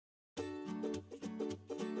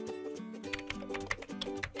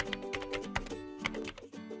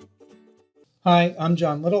Hi, I'm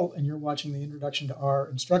John Little, and you're watching the Introduction to R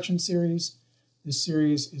Instruction series. This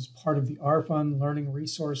series is part of the Rfun Learning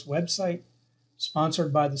Resource website,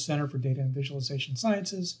 sponsored by the Center for Data and Visualization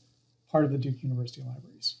Sciences, part of the Duke University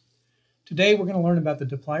Libraries. Today, we're going to learn about the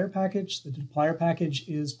dplyr package. The dplyr package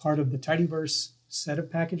is part of the tidyverse set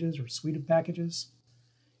of packages or suite of packages.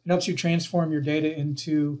 It helps you transform your data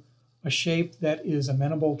into a shape that is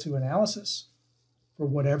amenable to analysis for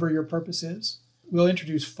whatever your purpose is. We'll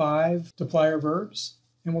introduce 5 dplyr verbs,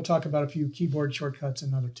 and we'll talk about a few keyboard shortcuts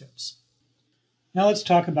and other tips. Now let's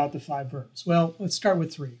talk about the 5 verbs. Well, let's start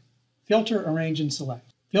with 3. Filter, arrange, and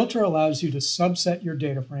select. Filter allows you to subset your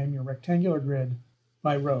data frame, your rectangular grid,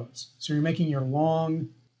 by rows. So you're making your long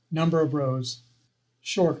number of rows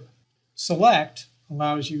shorter. Select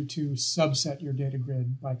allows you to subset your data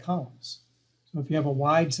grid by columns. So if you have a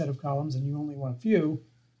wide set of columns and you only want a few,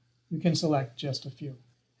 you can select just a few.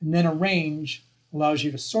 And then arrange allows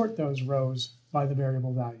you to sort those rows by the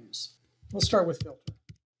variable values. We'll start with filter.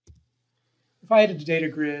 If I had a data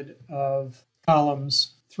grid of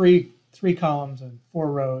columns, three columns and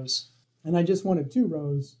 4 rows, and I just wanted 2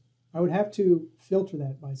 rows, I would have to filter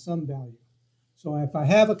that by some value. So if I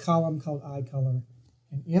have a column called iColor,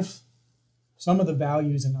 and if some of the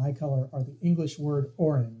values in iColor are the English word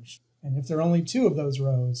orange, and if there are only 2 of those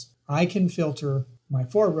rows, I can filter my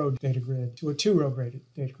 4-row data grid to a 2-row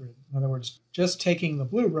data grid. In other words, just taking the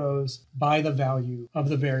blue rows by the value of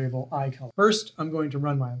the variable iColor. First, I'm going to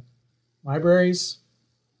run my libraries.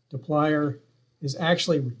 dplyr is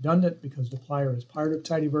actually redundant because dplyr is part of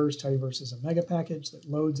tidyverse. Tidyverse is a mega package that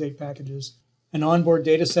loads 8 packages. An onboard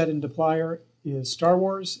data set in dplyr is Star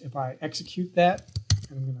Wars. If I execute that,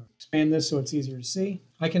 and I'm going to expand this so it's easier to see,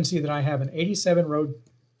 I can see that I have an 87-row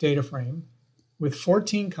data frame with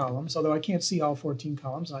 14 columns, although I can't see all 14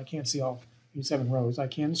 columns and I can't see all 87 rows. I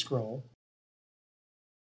can scroll.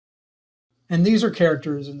 And these are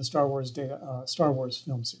characters in the Star Wars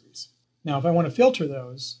film series. Now, if I want to filter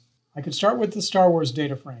those, I could start with the Star Wars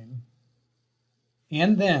data frame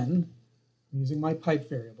and then, using my pipe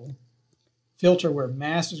variable, filter where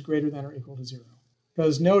mass is greater than or equal to 0.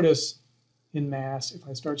 Because notice in mass, if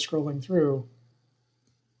I start scrolling through,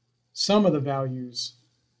 some of the values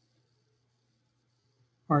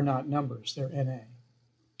are not numbers, they're NA.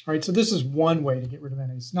 All right, so this is one way to get rid of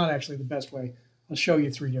NA. It's not actually the best way. I'll show you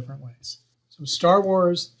 3 different ways. So Star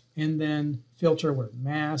Wars, and then filter where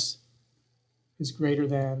mass is greater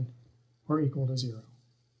than or equal to 0.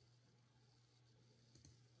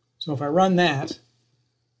 So if I run that,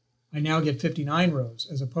 I now get 59 rows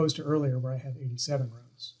as opposed to earlier where I had 87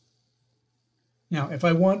 rows. Now, if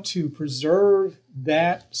I want to preserve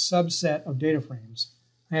that subset of data frames,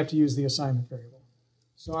 I have to use the assignment variable.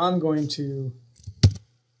 So I'm going to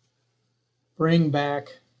bring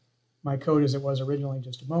back my code as it was originally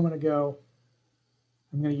just a moment ago.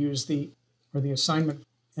 I'm going to use the assignment,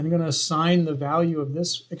 and I'm going to assign the value of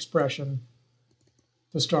this expression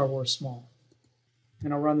to Star Wars small.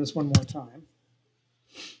 And I'll run this one more time.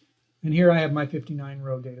 And here I have my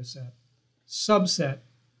 59-row data set, subset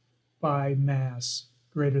by mass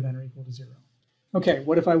greater than or equal to 0. Okay,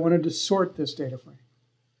 what if I wanted to sort this data frame?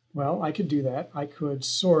 Well, I could do that. I could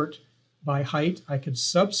sort by height. I could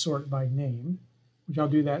subsort by name, which I'll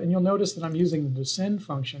do that. And you'll notice that I'm using the descend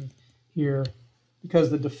function here because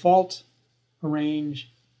the default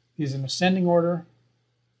arrange is in ascending order.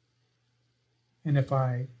 And if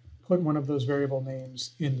I put one of those variable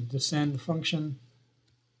names in the descend function,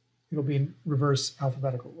 it'll be in reverse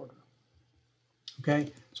alphabetical order.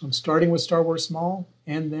 Okay, so I'm starting with Star Wars small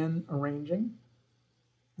and then arranging.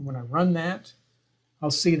 And when I run that, I'll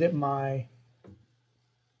see that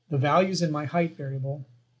the values in my height variable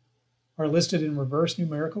are listed in reverse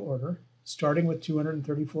numerical order, starting with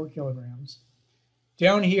 234 kilograms.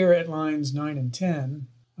 Down here at lines 9 and 10,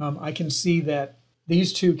 I can see that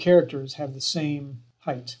these 2 characters have the same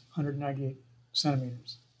height, 198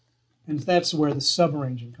 centimeters. And that's where the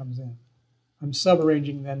subarranging comes in. I'm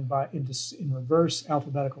subarranging then in reverse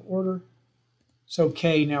alphabetical order, so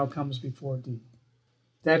K now comes before D.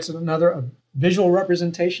 That's another visual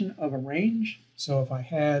representation of a range. So if I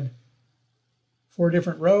had 4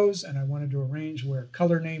 different rows and I wanted to arrange where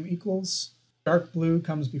color name equals, dark blue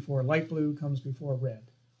comes before light blue comes before red.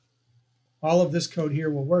 All of this code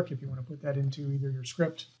here will work if you want to put that into either your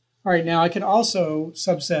script. All right, now I can also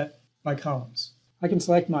subset by columns. I can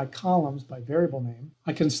select my columns by variable name.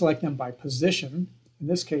 I can select them by position, in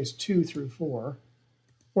this case 2 through 4,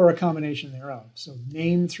 or a combination thereof. So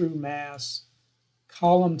name through mass,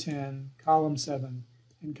 column 10, column 7,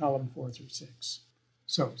 and column 4 through 6.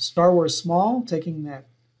 So Star Wars small, taking that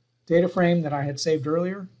data frame that I had saved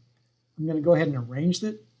earlier, I'm going to go ahead and arrange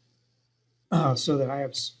it so that I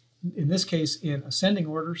have, in this case, in ascending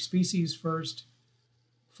order, species first,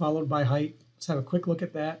 followed by height. Let's have a quick look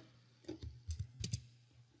at that.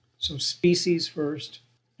 So species first,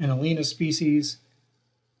 and Alina species,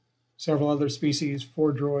 several other species,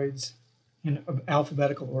 4 droids in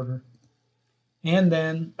alphabetical order. And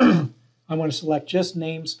then I want to select just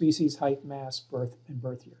name, species, height, mass, birth, and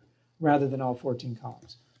birth year, rather than all 14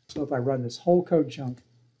 columns. So if I run this whole code chunk,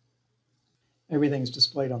 everything is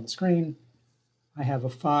displayed on the screen. I have a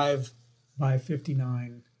 5 by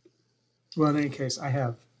 59. Well, in any case, I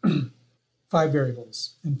have 5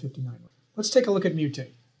 variables in 59. Let's take a look at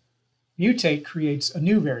mutate. Mutate creates a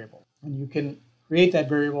new variable, and you can create that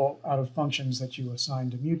variable out of functions that you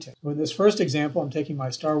assign to mutate. So in this first example, I'm taking my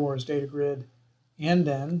Star Wars data grid and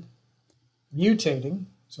then mutating,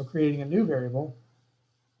 so creating a new variable,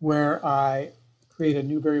 where I create a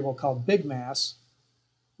new variable called big mass,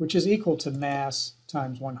 which is equal to mass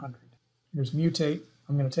times 100. Here's mutate.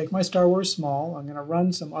 I'm going to take my Star Wars small. I'm going to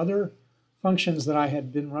run some other functions that I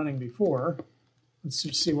had been running before. Let's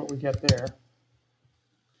just see what we get there.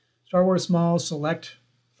 Star Wars small, select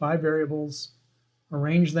 5 variables,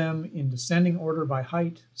 arrange them in descending order by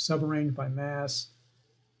height, subarranged by mass,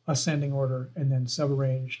 ascending order, and then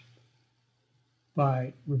subarranged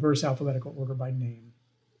by reverse alphabetical order by name.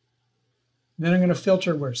 And then I'm going to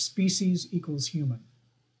filter where species equals human.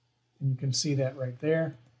 And you can see that right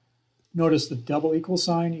there. Notice the double equal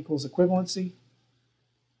sign equals equivalency.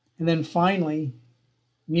 And then finally,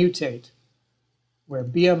 mutate, where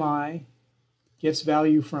BMI gets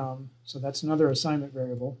value from, so that's another assignment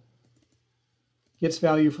variable, gets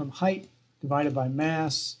value from height divided by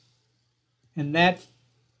mass, and that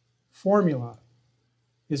formula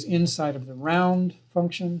is inside of the round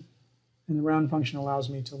function, and the round function allows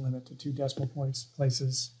me to limit to 2 decimal points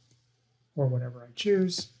places or whatever I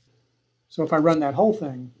choose. So if I run that whole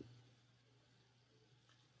thing,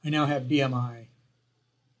 I now have BMI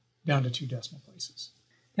down to 2 decimal places.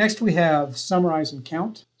 Next we have summarize and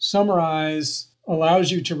count. Summarize allows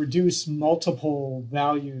you to reduce multiple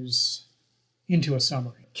values into a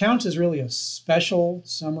summary. Count is really a special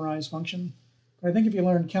summarize function. But I think if you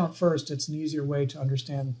learn count first, it's an easier way to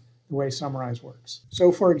understand the way summarize works.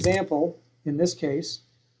 So for example, in this case,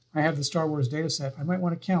 I have the Star Wars data set. I might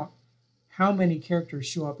want to count how many characters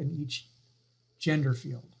show up in each gender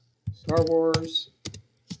field. Star Wars,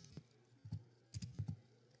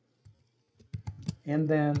 and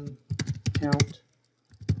then count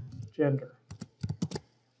gender.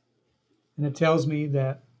 And it tells me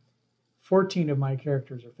that 14 of my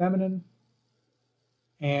characters are feminine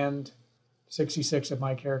and 66 of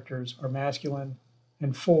my characters are masculine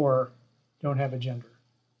and 4 don't have a gender.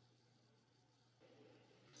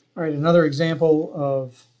 All right, another example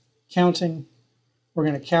of counting. We're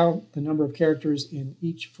going to count the number of characters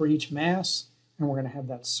for each mass, and we're going to have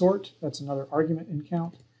that sort. That's another argument in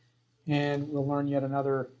count. And we'll learn yet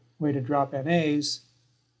another way to drop NAs.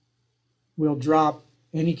 We'll drop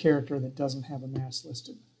any character that doesn't have a mass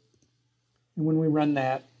listed. And when we run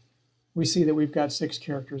that, we see that we've got 6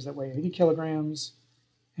 characters that weigh 80 kilograms,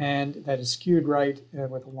 and that is skewed right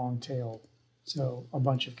with a long tail. So a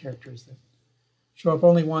bunch of characters that show up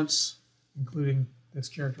only once, including this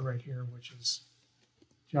character right here, which is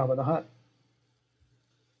Jabba the Hutt.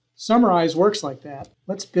 Summarize works like that.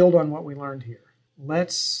 Let's build on what we learned here.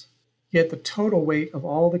 Let's get the total weight of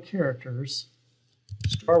all the characters,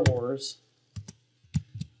 Star Wars,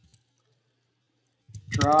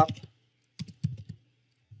 drop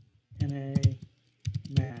NA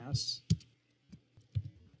mass,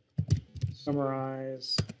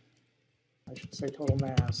 summarize, I should say total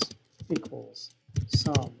mass, equals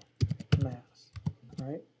sum mass,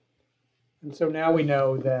 right? And so now we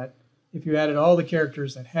know that if you added all the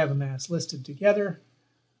characters that have a mass listed together,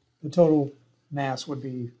 the total mass would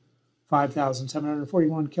be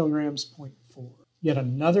 5,741 kilograms, 0.4. Yet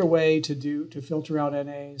another way to filter out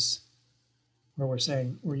NAs, where we're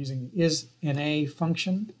saying we're using the isNA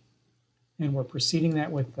function, and we're preceding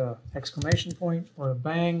that with the exclamation point or a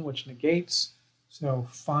bang, which negates. So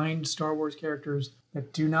find Star Wars characters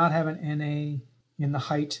that do not have an NA in the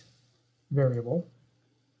height variable.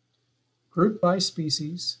 Group by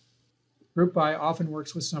species. Group by often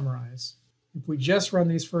works with summarize. If we just run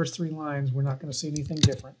these first 3 lines, we're not going to see anything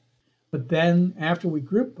different. But then after we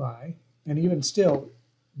group by, and even still,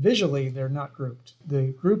 visually they're not grouped.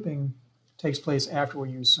 The grouping takes place after we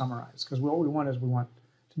use summarize, because what we want is we want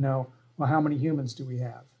to know, well, how many humans do we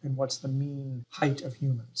have, and what's the mean height of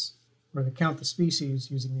humans? We're going to count the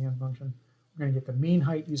species using the n function. We're going to get the mean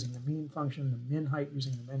height using the mean function, the min height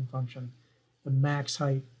using the min function, the max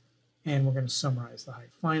height, and we're going to summarize the height.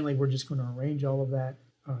 Finally, we're just going to arrange all of that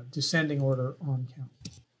descending order on count.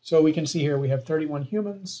 So we can see here we have 31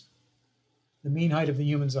 humans. The mean height of the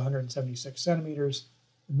humans is 176 centimeters.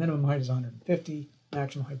 The minimum height is 150,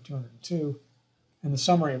 maximum height 202, and the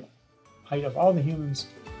summary height of all the humans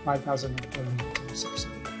 5,936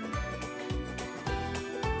 centimeters.